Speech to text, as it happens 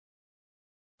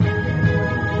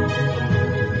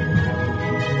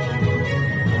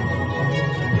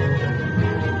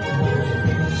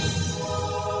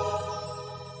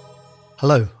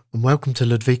Hello and welcome to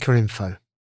Ludvika Info,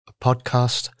 a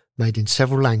podcast made in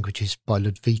several languages by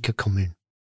Ludvika Kommun.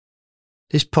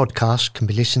 This podcast can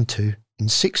be listened to in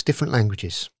 6 different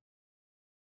languages: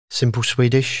 Simple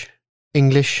Swedish,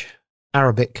 English,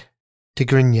 Arabic,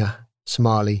 Tigrinya,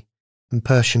 Somali and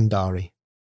Persian Dari.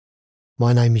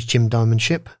 My name is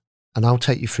Diamond-Shipp and I'll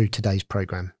take you through today's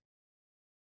programme.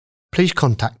 Please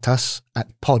contact us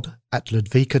at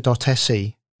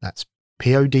pod@ludvika.se, that's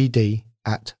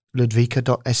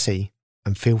PODD@ludvika.se,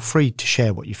 and feel free to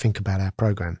share what you think about our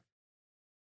programme.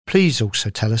 Please also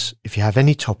tell us if you have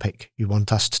any topic you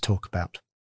want us to talk about.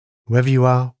 Whoever you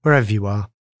are, wherever you are,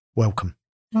 welcome.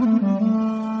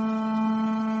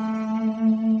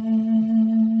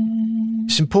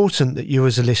 It's important that you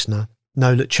as a listener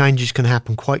know that changes can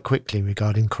happen quite quickly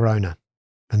regarding corona,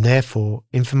 and therefore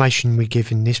information we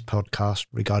give in this podcast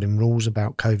regarding rules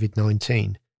about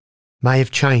COVID-19 may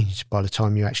have changed by the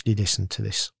time you actually listen to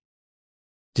this.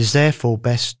 It is therefore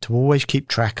best to always keep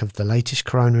track of the latest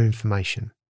corona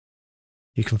information.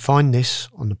 You can find this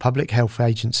on the Public Health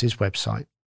Agency's website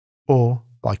or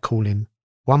by calling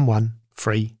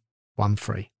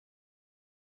 11313.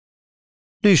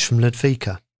 News from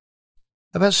Ludvika.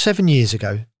 About 7 years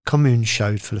ago, Kommun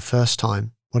showed for the first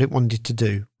time what it wanted to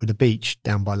do with a beach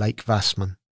down by Lake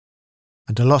Väsman,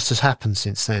 and a lot has happened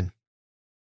since then.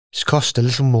 It's cost a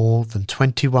little more than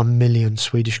 21 million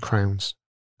Swedish crowns.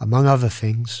 Among other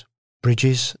things,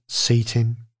 bridges,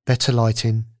 seating, better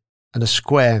lighting, and a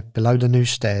square below the new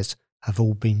stairs have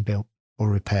all been built or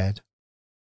repaired.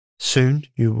 Soon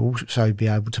you will also be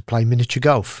able to play miniature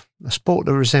golf, a sport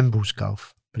that resembles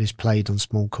golf but is played on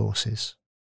small courses.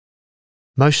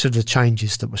 Most of the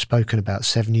changes that were spoken about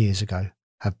 7 years ago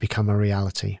have become a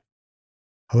reality.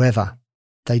 However,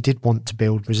 they did want to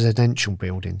build residential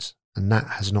buildings, and that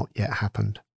has not yet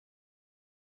happened.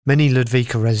 Many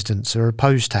Ludvika residents are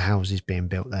opposed to houses being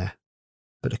built there,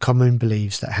 but the Kommun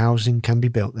believes that housing can be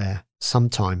built there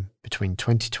sometime between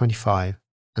 2025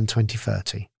 and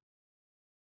 2030.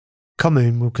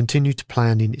 Kommun will continue to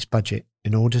plan in its budget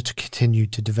in order to continue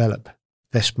to develop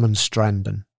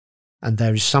Väsman, and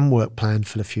there is some work planned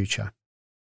for the future.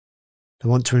 They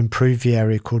want to improve the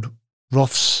area called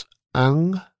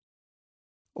Rofsang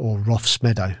or Rofs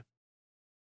Meadow.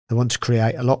 They want to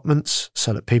create allotments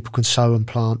so that people can sow and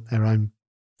plant their own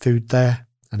food there,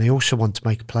 and they also want to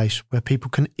make a place where people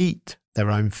can eat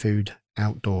their own food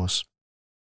outdoors.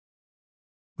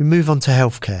 We move on to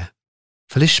healthcare.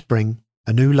 For this spring,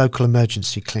 a new local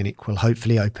emergency clinic will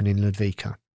hopefully open in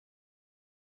Ludvika.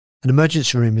 An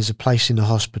emergency room is a place in a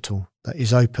hospital that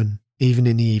is open even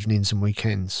in the evenings and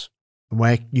weekends, and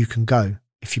where you can go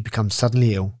if you become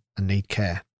suddenly ill and need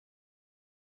care.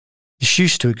 This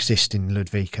used to exist in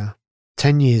Ludvika.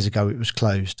 10 years ago it was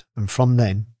closed, and from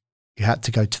then you had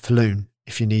to go to Falun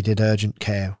if you needed urgent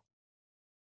care.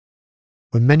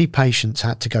 When many patients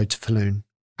had to go to Falun,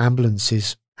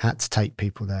 ambulances had to take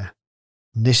people there,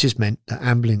 and this has meant that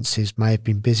ambulances may have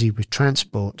been busy with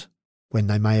transport when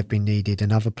they may have been needed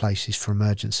in other places for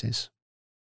emergencies.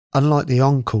 Unlike the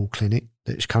on-call clinic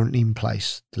that is currently in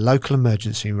place, the local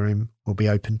emergency room will be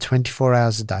open 24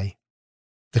 hours a day.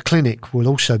 The clinic will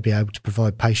also be able to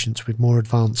provide patients with more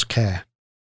advanced care.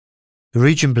 The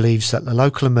region believes that the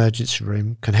local emergency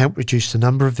room can help reduce the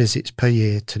number of visits per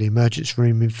year to the emergency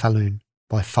room in Falun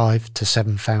by 5,000 to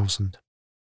 7,000.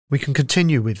 We can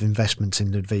continue with investments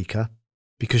in Ludvika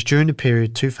because during the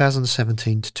period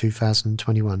 2017 to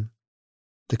 2021,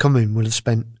 the Kommun will have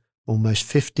spent almost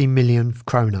 50 million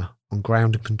krona on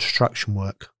ground and construction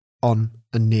work on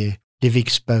and near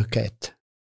Diviksberget,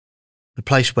 the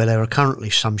place where there are currently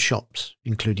some shops,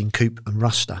 including Coop and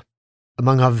Rusta.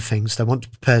 Among other things, they want to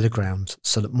prepare the grounds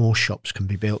so that more shops can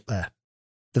be built there.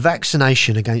 The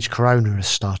vaccination against corona has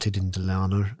started in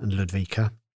Dalarna and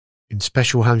Ludvika. In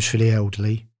special homes for the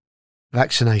elderly,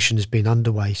 vaccination has been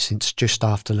underway since just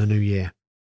after the new year.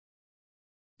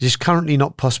 It is currently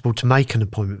not possible to make an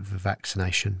appointment for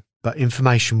vaccination, but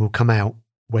information will come out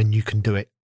when you can do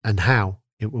it and how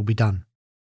it will be done.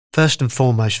 First and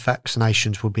foremost,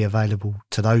 vaccinations will be available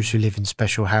to those who live in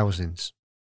special housings,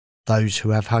 those who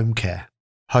have home care,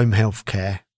 home health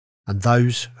care, and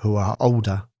those who are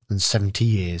older than 70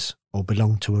 years or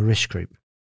belong to a risk group.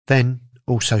 Then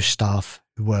also staff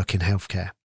who work in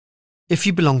healthcare. If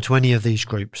you belong to any of these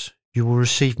groups, you will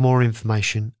receive more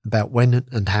information about when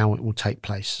and how it will take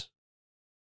place.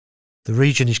 The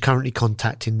region is currently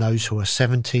contacting those who are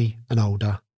 70 and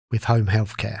older with home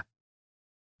health care,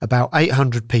 about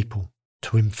 800 people,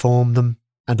 to inform them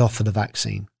and offer the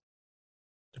vaccine.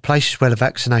 The places where the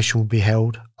vaccination will be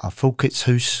held are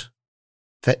Folketshus,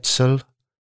 Vetsel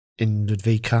in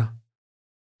Ludvika,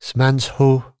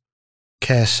 Smansho,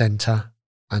 Care Centre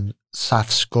and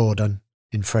Safsgården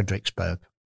in Frederiksberg.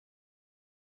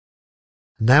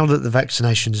 Now that the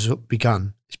vaccination has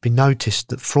begun, it's been noticed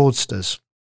that fraudsters,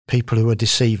 people who are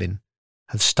deceiving,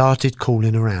 have started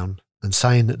calling around and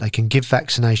saying that they can give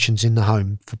vaccinations in the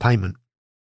home for payment.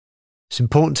 It's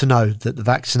important to know that the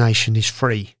vaccination is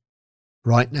free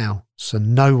right now, so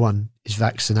no one is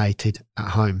vaccinated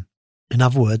at home. In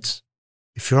other words,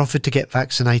 if you're offered to get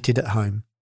vaccinated at home,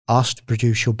 asked to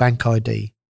produce your bank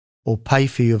ID or pay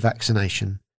for your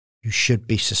vaccination, you should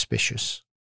be suspicious.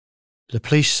 The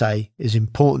police say it is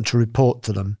important to report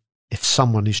to them if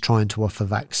someone is trying to offer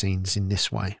vaccines in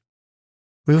this way.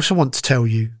 We also want to tell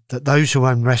you that those who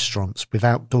own restaurants with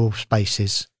outdoor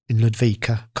spaces in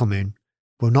Ludvika Kommun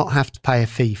will not have to pay a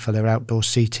fee for their outdoor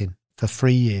seating for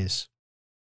 3 years.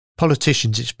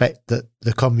 Politicians expect that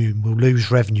the commune will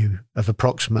lose revenue of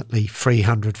approximately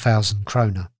 300,000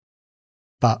 krona,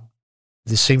 but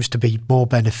there seems to be more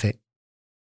benefit.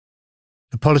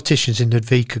 The politicians in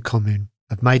Ludvika Kommun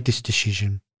have made this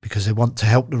decision because they want to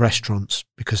help the restaurants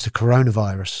because the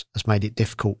coronavirus has made it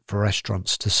difficult for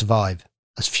restaurants to survive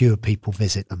as fewer people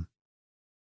visit them.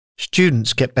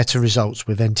 Students get better results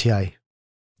with NTA.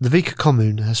 Ludvika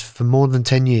Kommun has for more than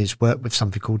 10 years worked with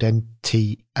something called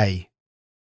NTA,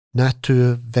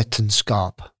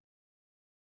 Naturvetenskap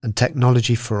and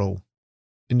Technology for All,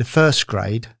 in the first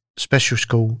grade, special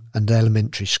school and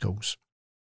elementary schools.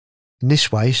 In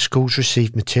this way, schools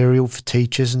receive material for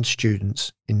teachers and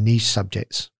students in these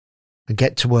subjects and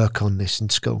get to work on this in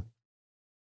school.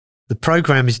 The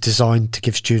programme is designed to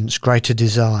give students greater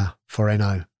desire for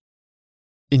NO,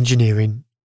 engineering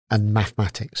and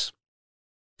mathematics.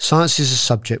 Science is a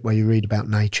subject where you read about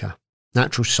nature.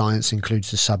 Natural science includes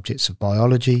the subjects of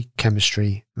biology,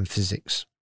 chemistry and physics.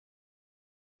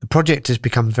 The project has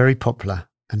become very popular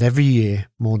and every year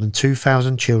more than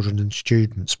 2,000 children and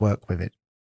students work with it.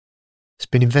 It's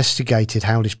been investigated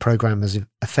how this programme has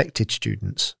affected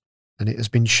students, and it has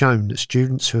been shown that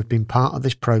students who have been part of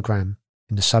this programme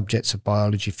in the subjects of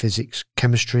biology, physics,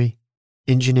 chemistry,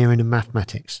 engineering and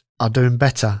mathematics are doing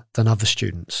better than other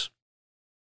students.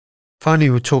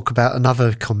 Finally, we'll talk about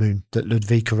another commune that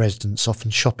Ludvika residents often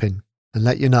shop in and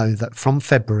let you know that from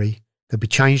February there'll be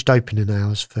changed opening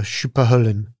hours for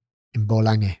Köpahullen in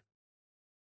Borlänge.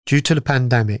 Due to the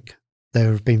pandemic,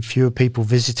 there have been fewer people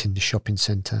visiting the shopping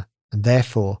centre and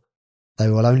therefore they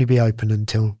will only be open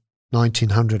until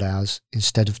 1900 hours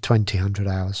instead of 2000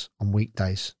 hours on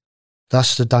weekdays.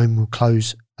 Thus the dome will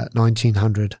close at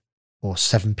 1900 or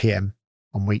 7 p.m.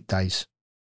 on weekdays.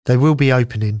 They will be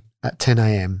opening at 10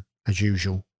 a.m. as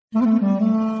usual.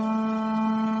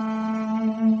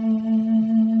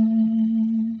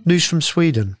 News from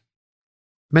Sweden.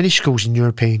 Many schools in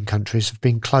European countries have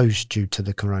been closed due to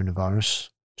the coronavirus.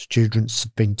 Students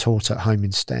have been taught at home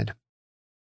instead.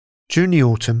 During the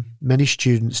autumn, many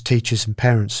students, teachers and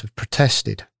parents have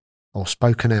protested or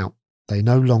spoken out. They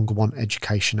no longer want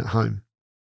education at home.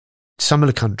 In some of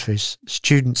the countries,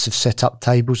 students have set up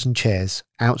tables and chairs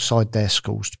outside their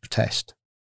schools to protest.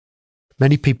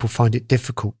 Many people find it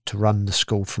difficult to run the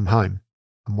school from home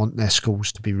and want their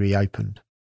schools to be reopened.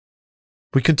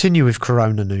 We continue with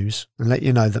corona news and let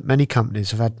you know that many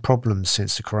companies have had problems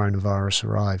since the coronavirus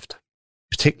arrived.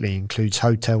 Particularly includes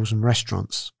hotels and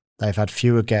restaurants. They've had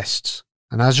fewer guests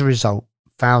and as a result,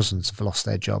 thousands have lost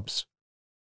their jobs.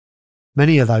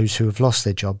 Many of those who have lost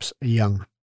their jobs are young.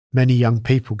 Many young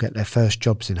people get their first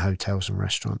jobs in hotels and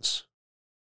restaurants.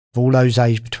 Of all those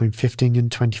aged between 15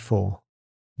 and 24,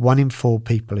 1 in 4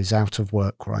 people is out of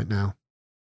work right now.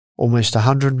 Almost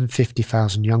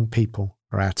 150,000 young people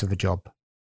are out of a job,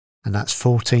 and that's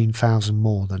 14,000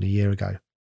 more than a year ago.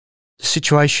 The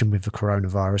situation with the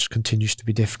coronavirus continues to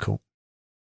be difficult.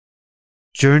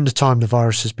 During the time the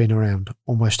virus has been around,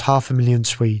 almost 500,000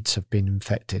 Swedes have been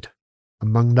infected.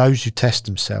 Among those who test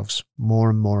themselves, more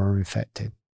and more are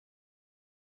infected.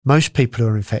 Most people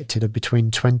who are infected are between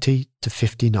 20 to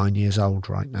 59 years old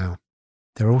right now.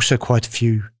 There are also quite a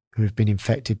few who have been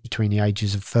infected between the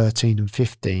ages of 13 and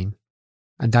 15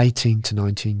 and 18 to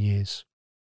 19 years.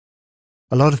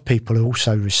 A lot of people have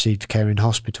also received care in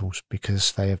hospitals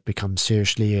because they have become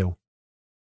seriously ill.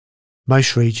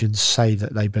 Most regions say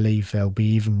that they believe there will be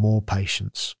even more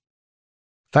patients.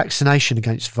 Vaccination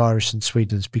against the virus in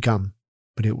Sweden has begun,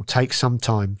 but it will take some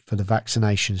time for the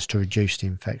vaccinations to reduce the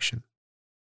infection.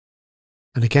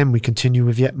 And again, we continue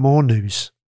with yet more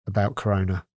news about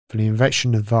corona. For the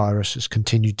infection of the virus has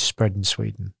continued to spread in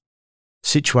Sweden. The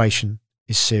situation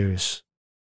is serious.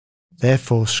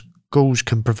 Therefore, schools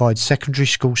can provide secondary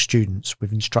school students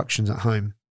with instructions at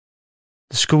home.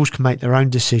 The schools can make their own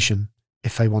decision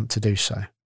if they want to do so.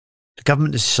 The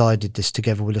government has decided this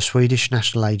together with the Swedish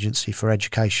National Agency for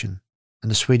Education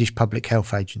and the Swedish Public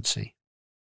Health Agency.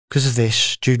 Because of this,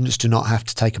 students do not have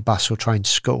to take a bus or train to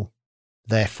school.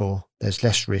 Therefore, there's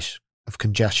less risk of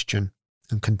congestion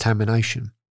and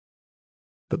contamination.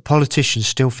 But politicians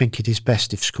still think it is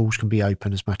best if schools can be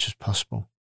open as much as possible.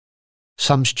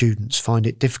 Some students find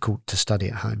it difficult to study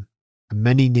at home, and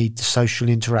many need the social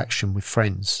interaction with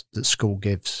friends that school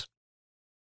gives.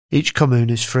 Each commune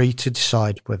is free to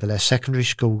decide whether their secondary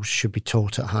schools should be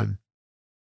taught at home.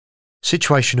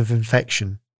 Situation of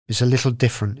infection is a little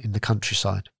different in the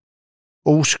countryside.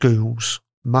 All schools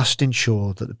must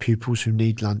ensure that the pupils who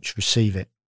need lunch receive it,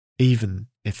 even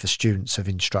if the students have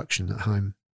instruction at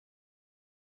home.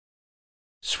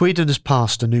 Sweden has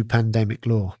passed a new pandemic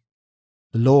law.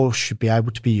 The law should be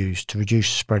able to be used to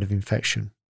reduce the spread of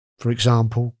infection. For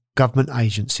example, government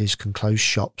agencies can close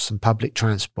shops and public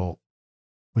transport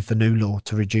with the new law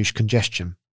to reduce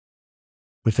congestion.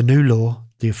 With the new law,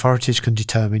 the authorities can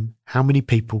determine how many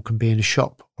people can be in a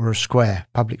shop or a square,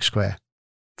 public square,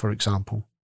 for example.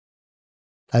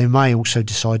 They may also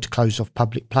decide to close off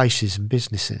public places and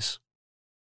businesses.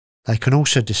 They can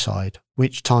also decide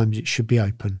which times it should be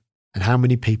open and how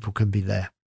many people can be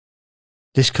there.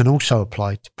 This can also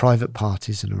apply to private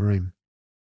parties in a room.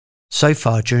 So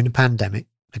far during the pandemic,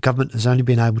 the government has only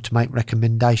been able to make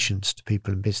recommendations to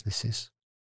people and businesses,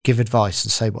 give advice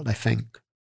and say what they think.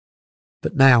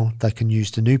 But now they can use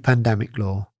the new pandemic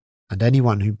law, and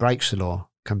anyone who breaks the law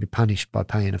can be punished by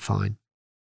paying a fine.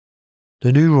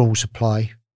 The new rules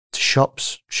apply to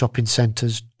shops, shopping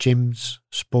centres, gyms,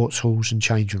 sports halls and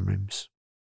changing rooms.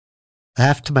 They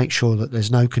have to make sure that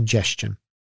there's no congestion.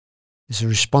 It's a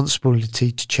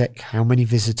responsibility to check how many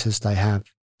visitors they have,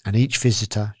 and each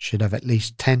visitor should have at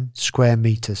least 10 square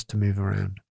metres to move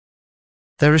around.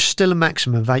 There is still a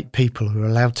maximum of 8 people who are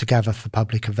allowed to gather for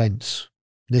public events.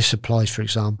 This applies, for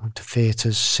example, to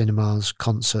theatres, cinemas,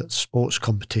 concerts, sports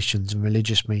competitions and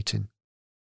religious meetings.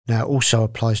 Now it also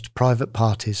applies to private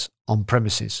parties on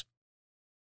premises.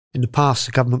 In the past,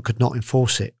 the government could not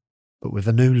enforce it, but with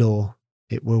a new law,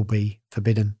 it will be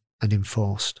forbidden and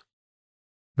enforced.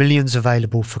 Millions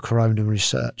available for corona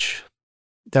research.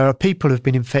 There are people who have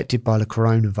been infected by the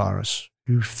coronavirus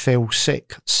who feel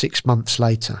sick 6 months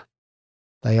later.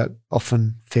 They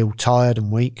often feel tired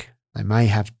and weak. They may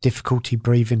have difficulty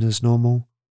breathing as normal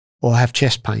or have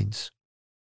chest pains.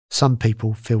 Some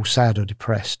people feel sad or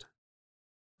depressed.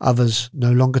 Others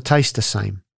no longer taste the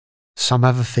same. Some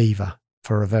have a fever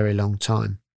for a very long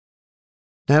time.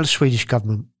 Now the Swedish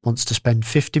government wants to spend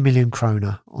 50 million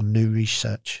krona on new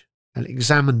research and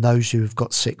examine those who have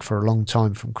got sick for a long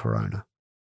time from corona.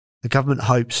 The government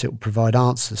hopes it will provide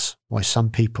answers why some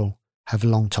people have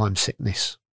long-time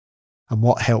sickness and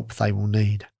what help they will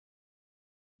need.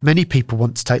 Many people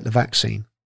want to take the vaccine.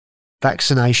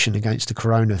 Vaccination against the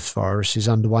coronavirus is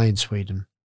underway in Sweden.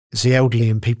 It's the elderly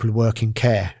and people who work in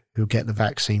care who get the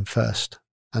vaccine first,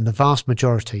 and the vast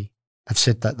majority have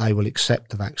said that they will accept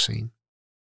the vaccine.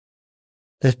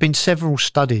 There have been several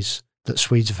studies that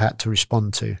Swedes have had to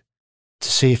respond to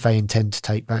see if they intend to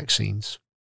take vaccines.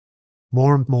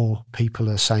 More and more people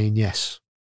are saying yes.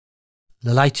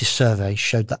 The latest survey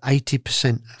showed that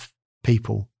 80% of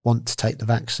people want to take the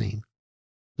vaccine.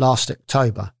 Last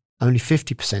October, only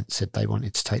 50% said they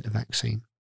wanted to take the vaccine.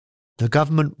 The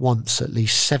government wants at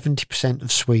least 70%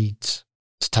 of Swedes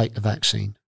to take the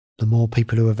vaccine. The more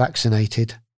people who are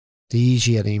vaccinated, the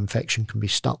easier the infection can be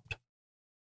stopped.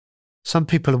 Some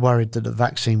people are worried that the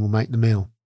vaccine will make them ill.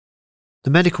 The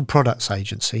Medical Products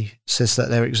Agency says that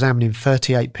they're examining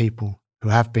 38 people who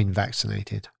have been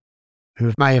vaccinated,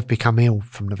 who may have become ill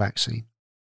from the vaccine.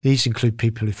 These include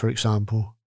people who, for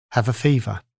example, have a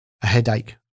fever, a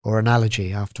headache, or an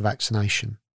allergy after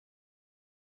vaccination.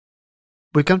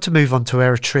 We're going to move on to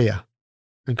Eritrea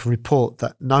and can report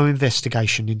that no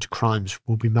investigation into crimes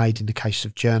will be made in the case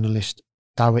of journalist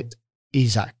Dawit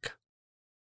Isaak.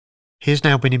 He has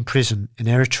now been in prison in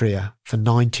Eritrea for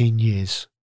 19 years,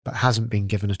 but hasn't been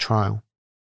given a trial.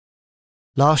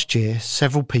 Last year,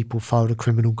 several people filed a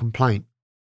criminal complaint.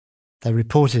 They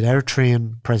reported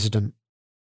Eritrean President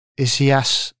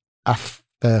Isaias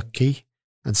Afwerki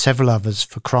and several others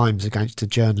for crimes against the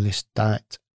journalist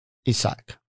Dawit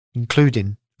Isaak,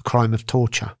 including the crime of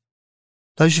torture.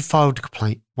 Those who filed the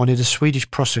complaint wanted a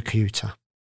Swedish prosecutor,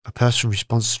 a person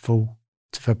responsible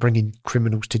for bringing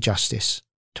criminals to justice,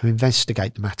 to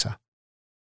investigate the matter.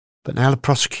 But now the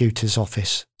prosecutor's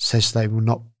office says they will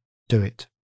not do it.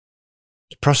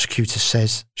 The prosecutor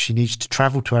says she needs to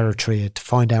travel to Eritrea to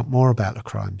find out more about the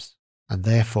crimes, and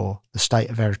therefore the state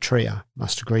of Eritrea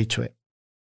must agree to it.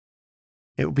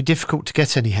 It will be difficult to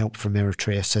get any help from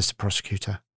Eritrea, says the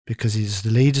prosecutor, because it is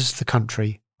the leaders of the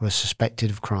country who are suspected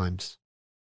of crimes.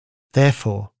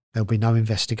 Therefore, there will be no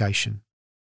investigation.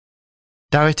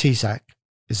 Dawit Isaak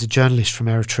is a journalist from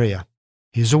Eritrea.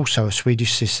 He is also a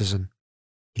Swedish citizen.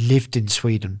 He lived in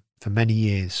Sweden for many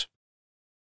years.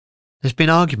 There's been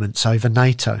arguments over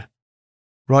NATO.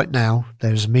 Right now,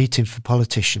 there is a meeting for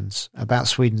politicians about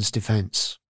Sweden's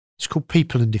defence. It's called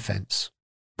People and Defence.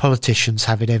 Politicians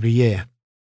have it every year,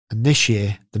 and this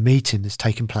year the meeting is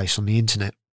taking place on the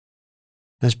internet.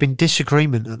 There's been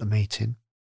disagreement at the meeting.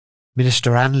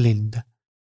 Minister Ann Linde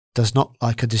does not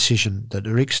like a decision that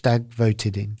the Riksdag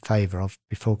voted in favour of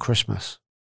before Christmas.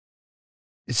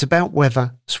 It's about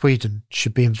whether Sweden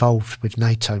should be involved with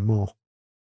NATO more.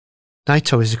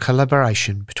 NATO is a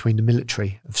collaboration between the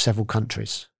military of several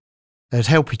countries. They would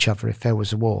help each other if there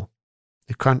was a war.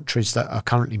 The countries that are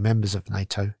currently members of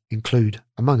NATO include,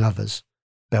 among others,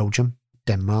 Belgium,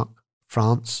 Denmark,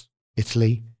 France,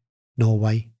 Italy,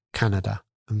 Norway, Canada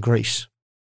and Greece.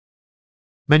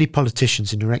 Many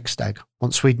politicians in the Riksdag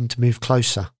want Sweden to move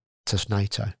closer to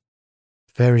NATO.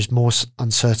 There is more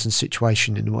uncertain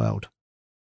situation in the world.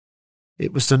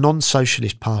 It was the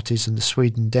non-socialist parties and the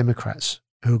Sweden Democrats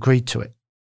who agreed to it,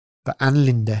 but Ann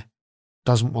Linde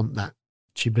doesn't want that.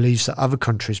 She believes that other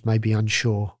countries may be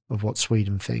unsure of what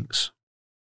Sweden thinks.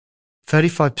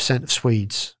 35% of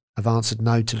Swedes have answered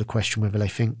no to the question whether they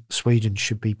think Sweden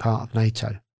should be part of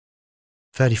NATO.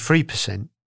 33%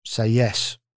 say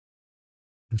yes,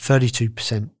 and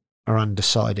 32% are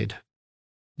undecided.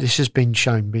 This has been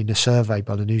shown in a survey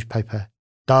by the newspaper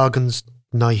Dagens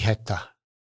Nyheter.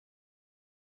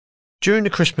 During the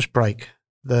Christmas break,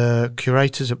 the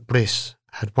curators at BRIS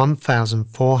had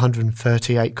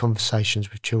 1,438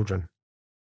 conversations with children,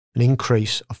 an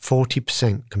increase of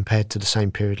 40% compared to the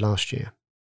same period last year.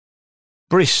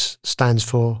 BRIS stands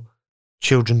for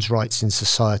Children's Rights in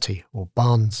Society, or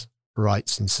Barn's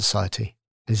Rights in Society.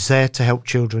 It is there to help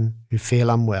children who feel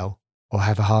unwell or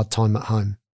have a hard time at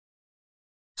home.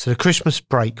 So the Christmas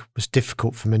break was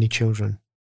difficult for many children.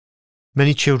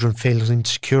 Many children feel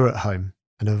insecure at home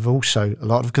and have also a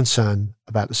lot of concern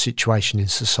about the situation in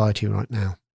society right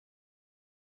now.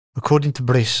 According to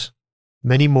BRIS,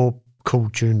 many more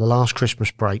called during the last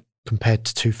Christmas break compared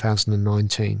to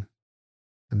 2019.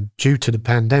 And due to the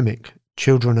pandemic,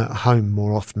 children are at home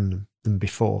more often than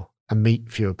before and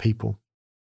meet fewer people.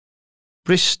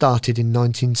 BRIS started in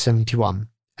 1971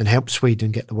 and helped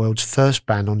Sweden get the world's first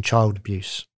ban on child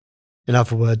abuse. In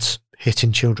other words,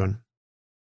 hitting children.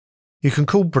 You can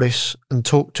call BRIS and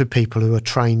talk to people who are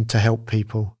trained to help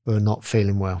people who are not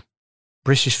feeling well.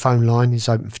 BRIS's phone line is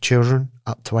open for children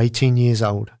up to 18 years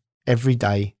old every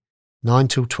day, 9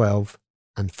 till 12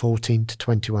 and 14 to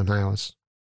 21 hours.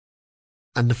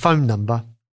 And the phone number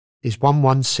is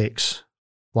 116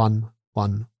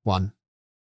 111.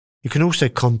 You can also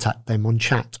contact them on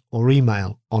chat or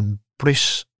email on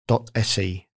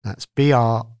bris.se. That's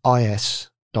BRIS.se.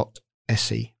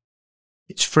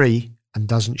 It's free and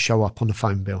doesn't show up on the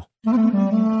phone bill.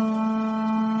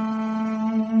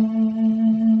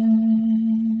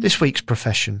 This week's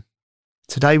profession.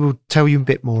 Today we'll tell you a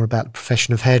bit more about the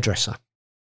profession of hairdresser.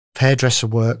 The hairdresser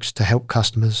works to help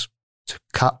customers to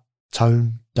cut,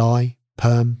 tone, dye,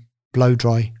 perm, blow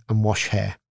dry and wash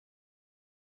hair.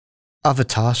 Other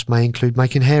tasks may include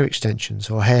making hair extensions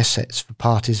or hair sets for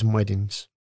parties and weddings.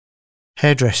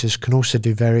 Hairdressers can also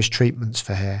do various treatments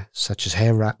for hair, such as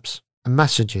hair wraps and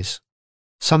massages.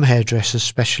 Some hairdressers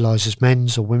specialise as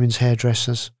men's or women's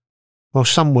hairdressers, while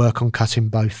some work on cutting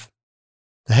both.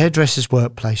 The hairdresser's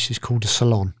workplace is called a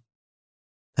salon.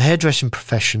 The hairdressing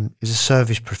profession is a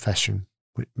service profession,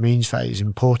 which means that it is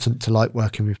important to like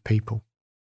working with people.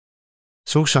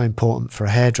 It's also important for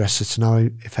a hairdresser to know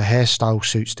if a hairstyle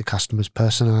suits the customer's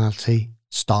personality,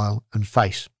 style and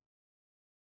face.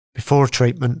 Before a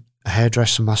treatment, a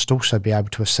hairdresser must also be able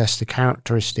to assess the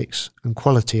characteristics and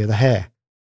quality of the hair,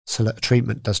 so that the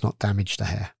treatment does not damage the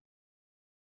hair.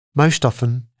 Most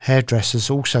often, hairdressers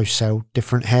also sell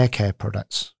different hair care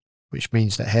products, which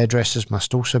means that hairdressers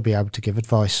must also be able to give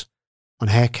advice on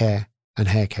hair care and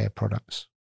hair care products.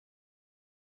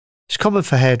 It's common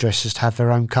for hairdressers to have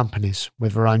their own companies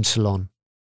with their own salon.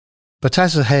 But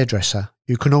as a hairdresser,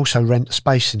 you can also rent a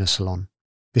space in a salon.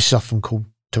 This is often called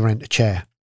to rent a chair.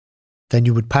 Then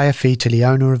you would pay a fee to the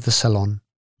owner of the salon,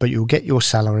 but you will get your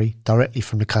salary directly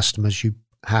from the customers you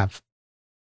have.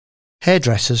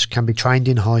 Hairdressers can be trained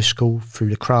in high school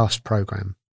through the crafts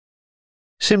program.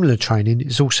 Similar training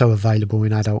is also available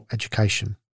in adult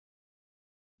education.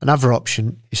 Another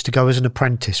option is to go as an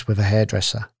apprentice with a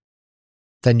hairdresser.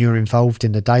 Then you're involved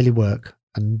in the daily work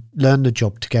and learn the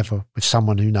job together with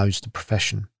someone who knows the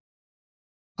profession.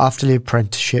 After the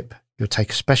apprenticeship, you'll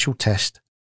take a special test.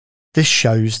 This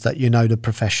shows that you know the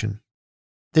profession.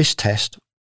 This test,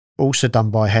 also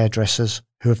done by hairdressers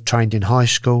who have trained in high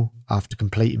school after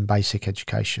completing basic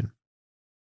education.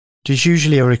 It is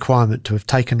usually a requirement to have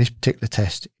taken this particular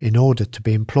test in order to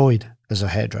be employed as a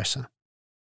hairdresser.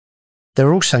 There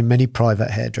are also many private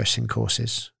hairdressing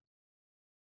courses.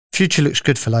 Future looks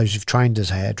good for those who've trained as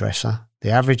a hairdresser.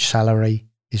 The average salary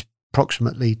is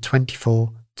approximately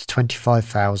 24 to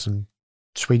 25,000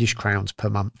 Swedish crowns per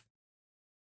month.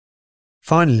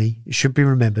 Finally, it should be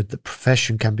remembered that the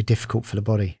profession can be difficult for the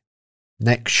body.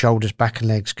 Neck, shoulders, back and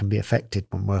legs can be affected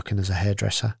when working as a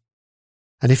hairdresser.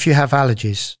 And if you have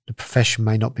allergies, the profession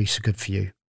may not be so good for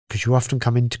you because you often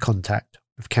come into contact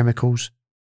with chemicals,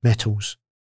 metals,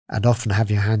 and often have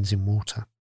your hands in water.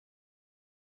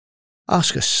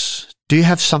 Ask us, do you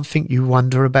have something you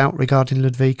wonder about regarding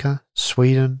Ludvika,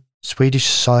 Sweden, Swedish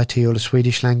society or the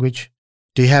Swedish language?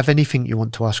 Do you have anything you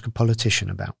want to ask a politician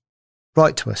about?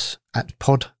 Write to us at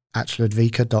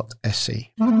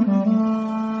pod@ludvika.se.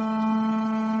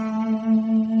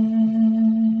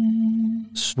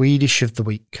 Swedish of the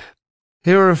Week.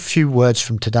 Here are a few words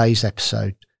from today's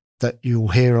episode that you'll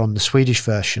hear on the Swedish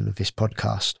version of this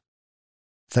podcast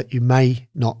that you may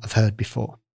not have heard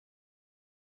before.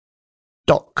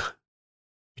 Dock,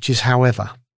 which is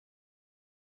however.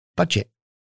 Budget,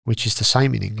 which is the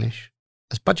same in English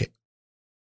as budget.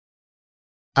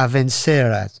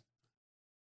 Avancerad,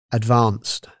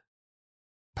 advanced.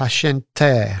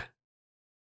 Patienter,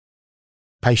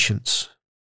 patience.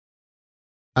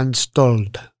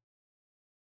 Anställd,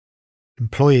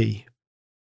 employee.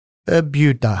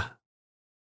 Erbjuda,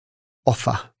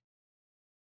 offer.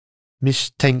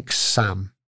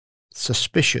 Misstänksam,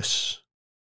 suspicious.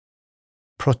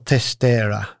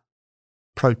 Protestera,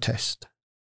 protest.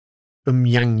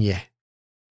 Umgänge,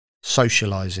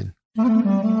 socializing.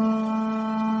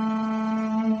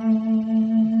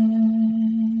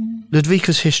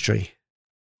 Ludvika's history.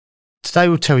 Today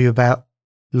we'll tell you about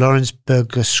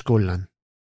Lorensbergerskolan,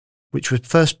 which was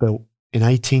first built in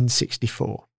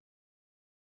 1864.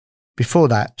 Before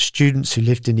that, students who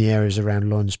lived in the areas around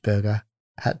Lorensberger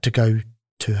had to go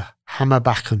to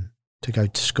Hammarbacken to go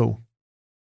to school.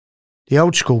 The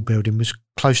old school building was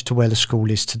close to where the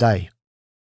school is today,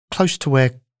 close to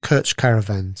where Kurt's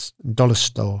Caravans and Dollar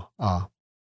Store are.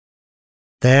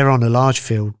 There on a large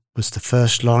field was the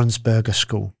first Lorensberger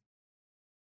school.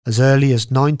 As early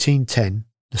as 1910,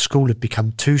 the school had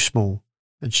become too small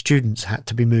and students had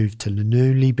to be moved to the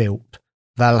newly built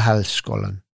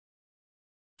Valhallskolan.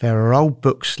 There are old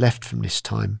books left from this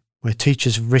time where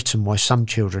teachers have written why some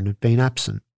children have been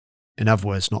absent, in other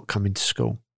words not coming to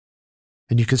school.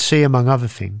 And you can see among other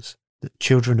things that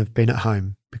children have been at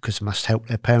home because they must help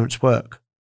their parents work,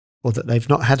 or that they've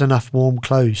not had enough warm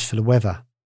clothes for the weather.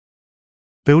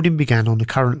 Building began on the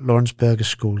current Lorensberger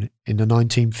School in the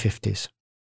 1950s,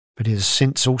 but it has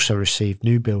since also received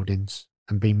new buildings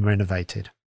and been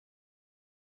renovated.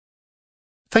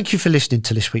 Thank you for listening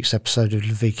to this week's episode of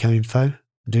Ludvika Info,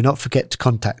 and do not forget to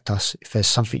contact us if there's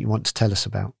something you want to tell us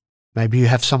about. Maybe you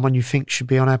have someone you think should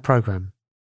be on our programme.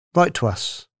 Write to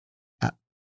us at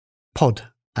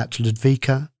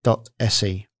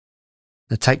pod@ludvika.se.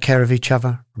 Now take care of each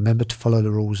other. Remember to follow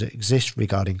the rules that exist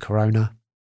regarding Corona.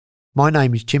 My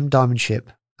name is Jim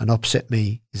Diamond-Shipp, and opposite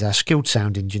me is our skilled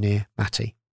sound engineer,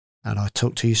 Matti, and I'll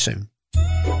talk to you soon.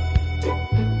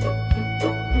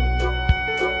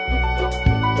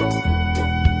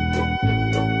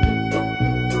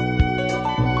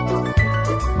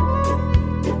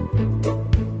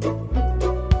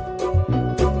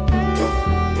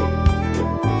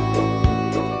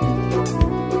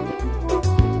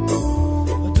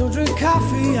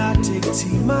 I take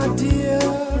tea, my dear.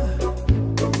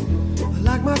 I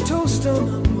like my toast done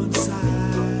on one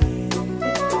side.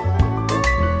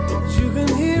 You can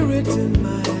hear it in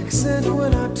my accent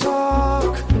when I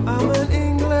talk. I'm an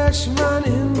Englishman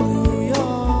in New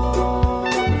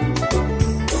York.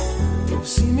 You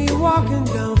see me walking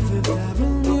down Fifth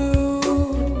Avenue,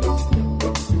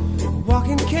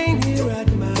 walking cane here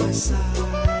at my side.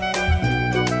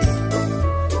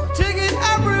 Take it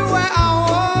everywhere I walk.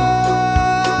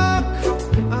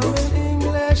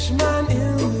 Man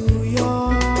in New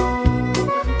York.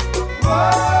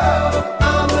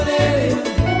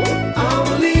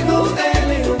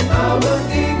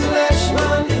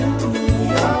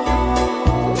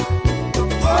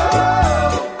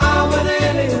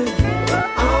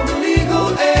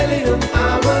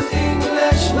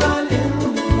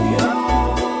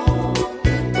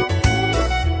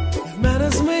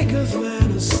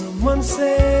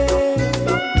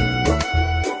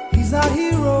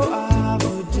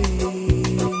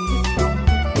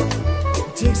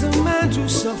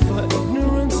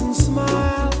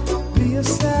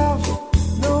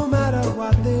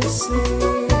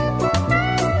 say,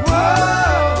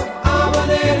 whoa, I'm an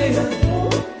alien,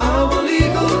 I'm a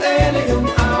legal alien,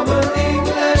 I'm an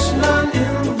Englishman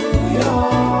in New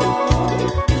York.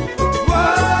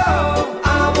 Whoa,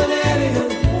 I'm an alien,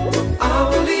 I'm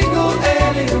a legal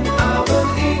alien, I'm an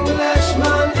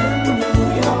Englishman in New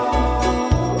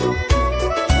York.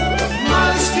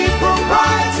 Modesty,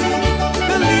 propriety,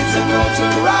 can lead to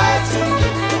notoriety.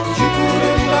 You could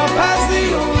end up as the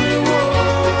only one.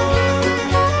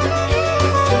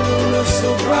 Gentleness,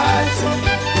 sobriety,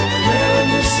 man in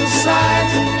this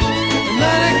society, and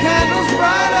many candles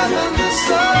brighter than the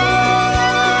sun.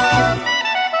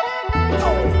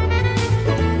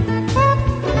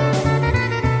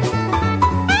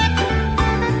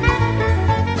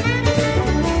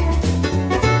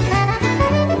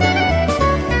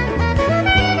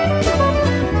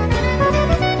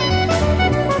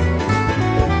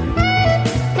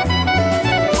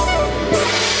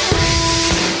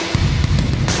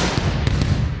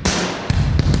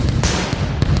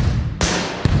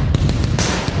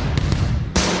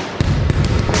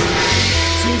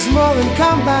 More than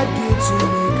combat gear to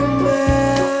make a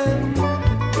man.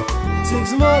 It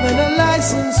takes more than a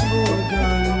license for a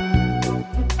gun.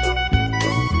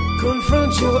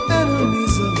 Confront your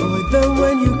enemies, avoid them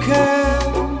when you can.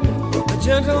 A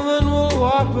gentleman will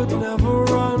walk but never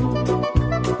run.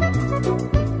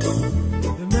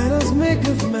 The manners make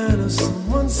of manners,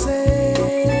 someone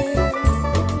say.